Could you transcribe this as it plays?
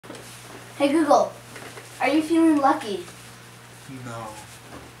Hey Google, are you feeling lucky? No.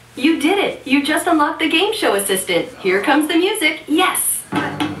 You did it! You just unlocked the game show assistant. Here comes the music. Yes!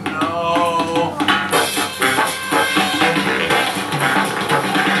 No.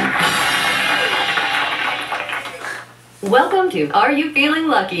 Welcome to Are You Feeling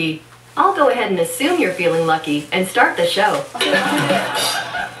Lucky? I'll go ahead and assume you're feeling lucky and start the show.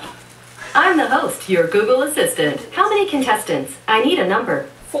 I'm the host, your Google Assistant. How many contestants? I need a number.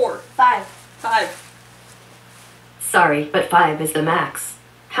 4. 5. 5. Sorry, but 5 is the max.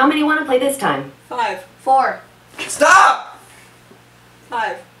 How many want to play this time? 5. 4. Stop!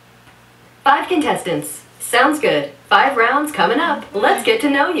 5. 5 contestants. Sounds good. 5 rounds coming up. Let's get to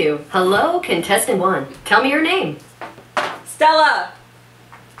know you. Hello, contestant 1. Tell me your name. Stella!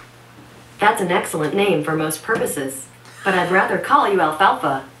 That's an excellent name for most purposes, but I'd rather call you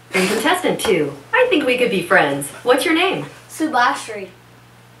Alfalfa. And contestant 2, I think we could be friends. What's your name? Subashri.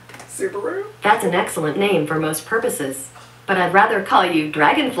 Subaru? That's an excellent name for most purposes, but I'd rather call you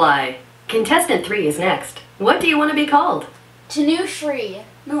Dragonfly. Contestant 3 is next. What do you want to be called? Tanushri.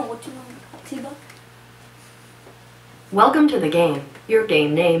 No, what do you want? T-Buck? Welcome to the game. Your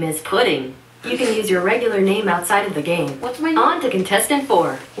game name is Pudding. You can use your regular name outside of the game. What's my name? On to contestant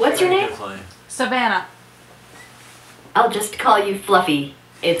 4. What's your name? Savannah. I'll just call you Fluffy.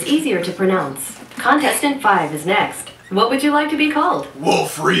 It's easier to pronounce. Contestant 5 is next. What would you like to be called?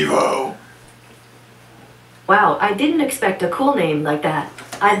 Wolf Revo. Wow, I didn't expect a cool name like that.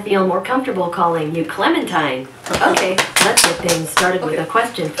 I'd feel more comfortable calling you Clementine. Okay, let's get things started with a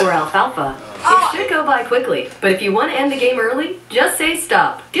question for Alfalfa. It should go by quickly, but if you want to end the game early, just say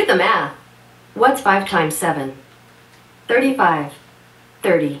stop. Do the math. What's 5 times 7? 35,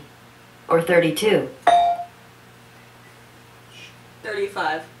 30, or 32?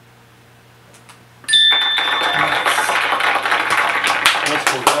 35.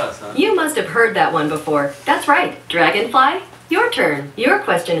 You must have heard that one before. That's right, Dragonfly. Your turn. Your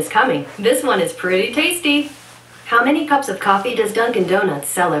question is coming. This one is pretty tasty. How many cups of coffee does Dunkin' Donuts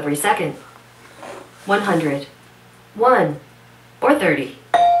sell every second? 100, 1, or 30?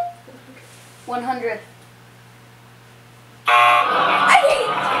 100.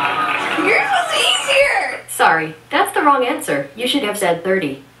 Yours was easier! Sorry, that's the wrong answer. You should have said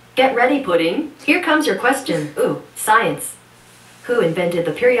 30. Get ready, Pudding. Here comes your question. Ooh, science. Who invented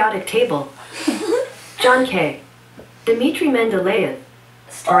the periodic table? John Kay, Dmitri Mendeleev,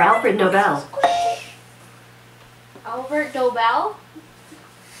 or Alfred Nobel? Albert Nobel?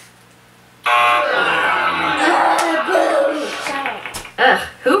 Ugh,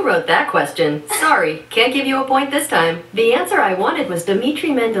 who wrote that question? Sorry, can't give you a point this time. The answer I wanted was Dmitri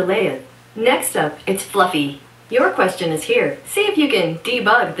Mendeleev. Next up, it's Fluffy. Your question is here. See if you can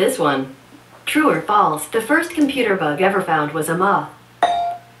debug this one. True or false, the first computer bug ever found was a moth.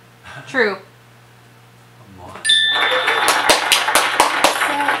 True.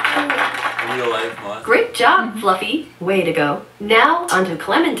 Real life moth. Great job, Fluffy. Way to go. Now, onto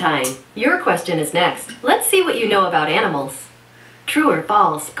Clementine. Your question is next. Let's see what you know about animals. True or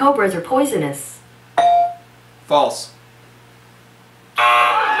false, cobras are poisonous? False. They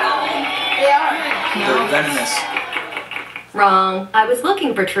are. They're venomous. Wrong. I was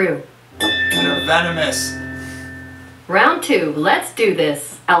looking for true. They're venomous. Round 2, let's do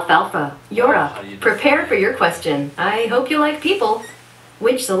this. Alfalfa, you're up. Prepare for your question. I hope you like people.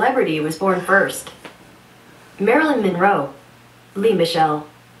 Which celebrity was born first? Marilyn Monroe, Lee Michelle,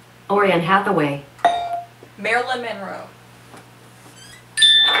 or Anne Hathaway? Marilyn Monroe.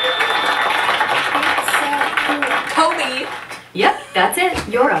 Kobe. Yep, that's it.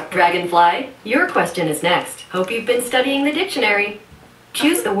 You're up, Dragonfly. Your question is next. Hope you've been studying the dictionary.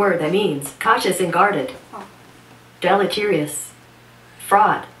 Choose the word that means cautious and guarded, deleterious,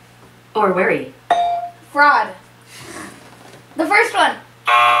 fraud, or wary. Fraud. The first one.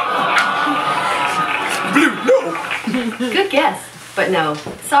 Blue, no! Good guess, but no.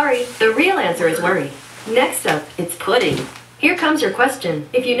 Sorry, the real answer is worry. Next up, it's Pudding. Here comes your question.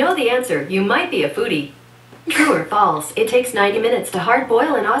 If you know the answer, you might be a foodie. True or false, it takes 90 minutes to hard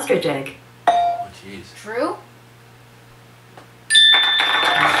boil an ostrich egg? Oh, jeez. True.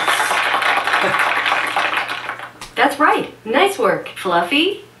 That's right. Nice work.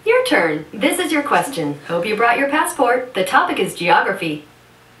 Fluffy, your turn. This is your question. Hope you brought your passport. The topic is geography.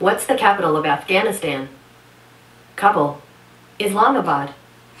 What's the capital of Afghanistan? Kabul, Islamabad,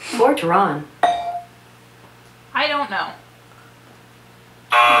 or Tehran? I don't know.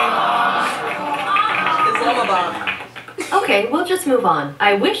 Islamabad. Okay, we'll just move on.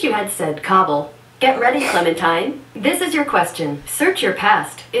 I wish you had said Kabul. Get ready, Clementine. This is your question. Search your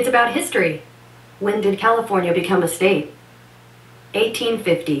past. It's about history. When did California become a state?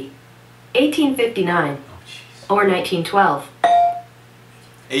 1850, 1859 or 1912?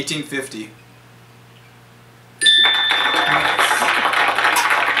 1850. It's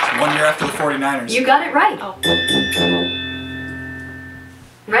 1 year after the 49ers. You got it right. Oh.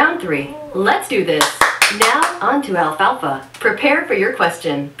 Round 3. Let's do this. Now, on to Alfalfa. Prepare for your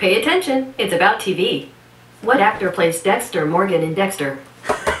question. Pay attention. It's about TV. What actor plays Dexter Morgan in Dexter?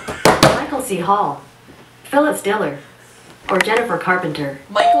 Michael C. Hall, Phyllis Diller, or Jennifer Carpenter?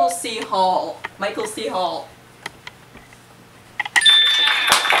 Michael C. Hall. Michael C. Hall.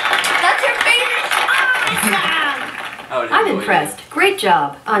 That's your favorite. I'm impressed. Great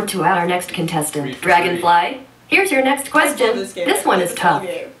job. On to our next contestant, Dragonfly. Here's your next question. This one is tough.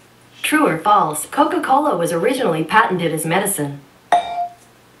 True or false? Coca-Cola was originally patented as medicine.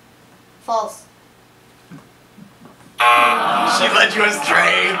 False. She led you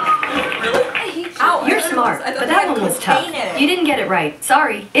astray. Ow, You're smart, but that one was tough. You didn't get it right.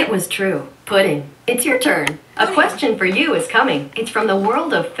 Sorry, it was true. Pudding. It's your turn. A question for you is coming. It's from the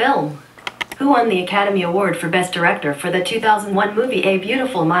world of film. Who won the Academy Award for Best Director for the 2001 movie A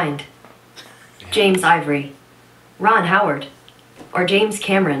Beautiful Mind? James Ivory, Ron Howard, or James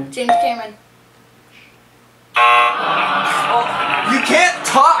Cameron? James Cameron. You can't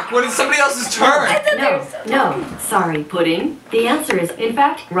talk when it's somebody else's turn. No, sorry, Pudding. The answer is, in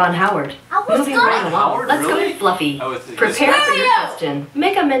fact, Ron Howard. Moving right along. Howard, Let's go really? to Fluffy. I would think Prepare for your Mario! question.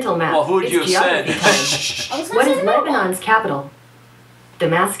 Make a mental map. Well, who would It's you have said? geography time. I was gonna What say is the middle one. Lebanon's capital?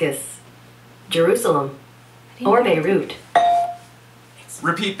 Damascus, Jerusalem, or Beirut?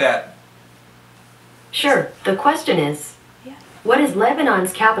 Repeat that. Sure, the question is, what is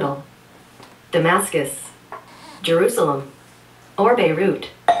Lebanon's capital? Damascus, Jerusalem, or Beirut?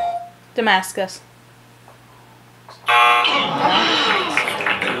 Damascus.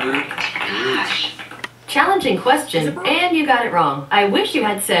 Challenging question, and you got it wrong. I wish you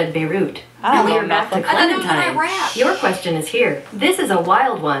had said Beirut. I And we don't are know back to nothing. I don't know what I Clementine. rap. Your question is here. This is a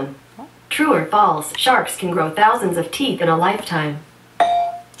wild one. True or false? Sharks can grow thousands of teeth in a lifetime.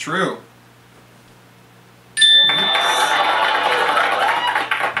 True.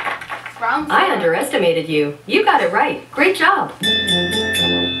 Round 4. I underestimated you. You got it right. Great job.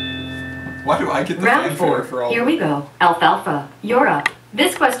 Why do I get the Round fanfare 4. for all? Here we go. Alfalfa, you're up.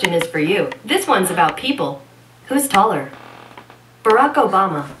 This question is for you. This one's about people. Who's taller? Barack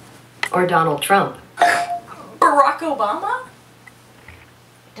Obama or Donald Trump? Barack Obama?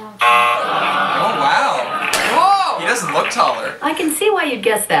 Donald Trump. Oh wow. Whoa! He doesn't look taller. I can see why you'd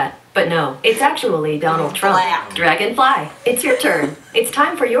guess that, but no, it's actually Donald Trump. Black. Dragonfly, it's your turn. It's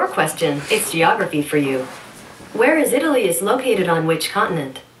time for your question. It's geography for you. Where is Italy is located on which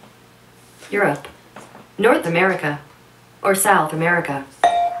continent? Europe, North America, or South America?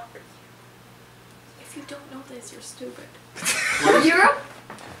 If you don't know this, you're stupid. Europe?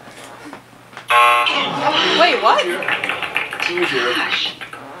 Wait, what? Who's your?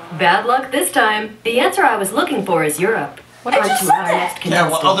 Bad luck this time. The answer I was looking for is Europe. What did On you to say our that? next Yeah,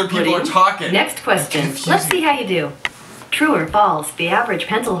 while contestant, other people are Pudding. talking. Next question. Confusing. Let's see how you do. True or false, the average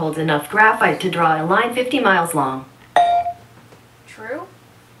pencil holds enough graphite to draw a line 50 miles long. True.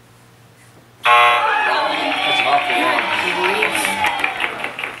 That's an awful lot.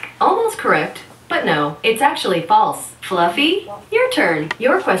 Almost correct, but no, it's actually false. Fluffy, your turn.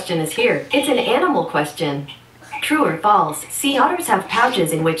 Your question is here. It's an animal question. True or false, sea otters have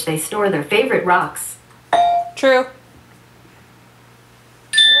pouches in which they store their favorite rocks. True.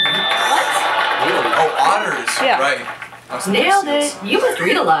 Oh, otters. Yeah. Right. I was thinking Nailed it! seals. You must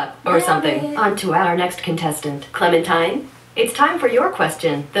read a lot, or Nailed something. it. On to our next contestant, Clementine. It's time for your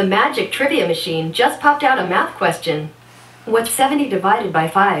question. The magic trivia machine just popped out a math question. What's 70 divided by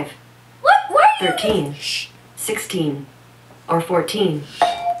 5? What? Why are you? 13, 16, or 14?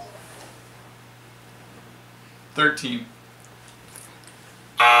 13.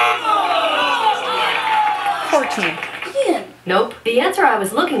 14. Ian. Nope. The answer I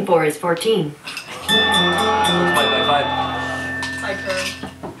was looking for is 14. Five. My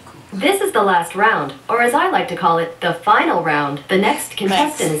turn. This is the last round, or as I like to call it, the final round. The next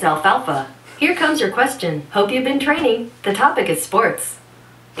contestant is Alfalfa. Here comes your question. Hope you've been training. The topic is sports.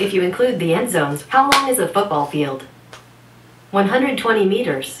 If you include the end zones, how long is a football field? 120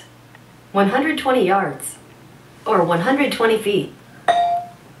 meters, 120 yards, or 120 feet?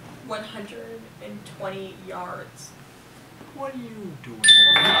 120 yards. What are you doing?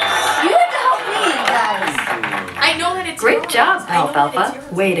 You have to help me, guys. I know that it's Great yours. job, I know that it's Alfalfa.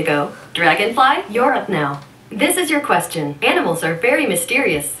 yours. Way to go. Dragonfly, you're up now. This is your question. Animals are very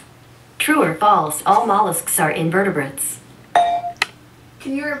mysterious. True or false, all mollusks are invertebrates?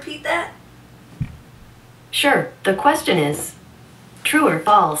 Can you repeat that? Sure. The question is, True or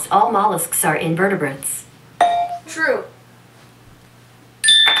false, all mollusks are invertebrates. True.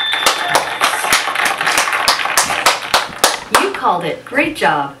 You called it. Great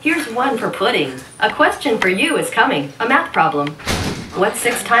job. Here's one for pudding. A question for you is coming. A math problem. What's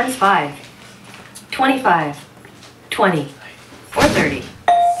 6 times 5? 25, 20, or 30?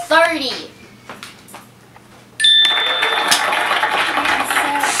 30.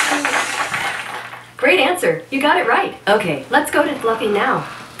 Great answer. You got it right. Okay, let's go to Fluffy now.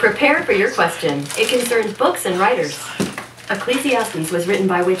 Prepare for your question. It concerns books and writers. Ecclesiastes was written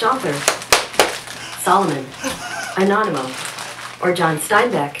by which author? Solomon, Anonymous, or John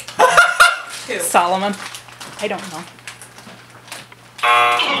Steinbeck? Solomon. I don't know.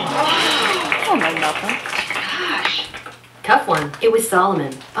 I don't know nothing. Tough one. It was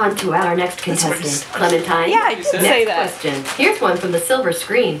Solomon. On to our next contestant, Clementine. Yeah, I did say that. Next question. Here's one from the silver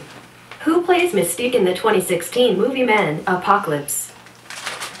screen. Who plays Mystique in the 2016 movie Men Apocalypse?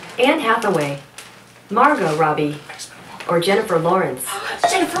 Anne Hathaway, Margot Robbie, or Jennifer Lawrence?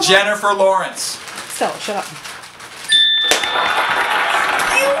 Jennifer Lawrence. Stella, shut up.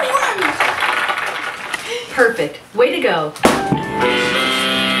 Perfect. Way to go.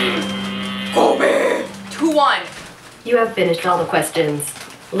 Oh man. 2-1. You have finished all the questions.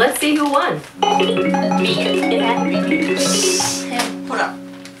 Let's see who won. It had to be me. Hold up.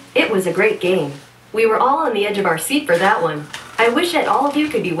 It was a great game. We were all on the edge of our seat for that one. I wish that all of you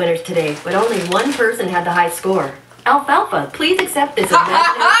could be winners today, but only one person had the high score. Alfalfa, please accept this imaginary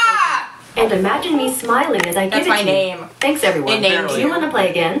trophy. And imagine me smiling as I give That's it my to you. name. Thanks, everyone. It named Do you want to play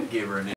again? Gave her a name.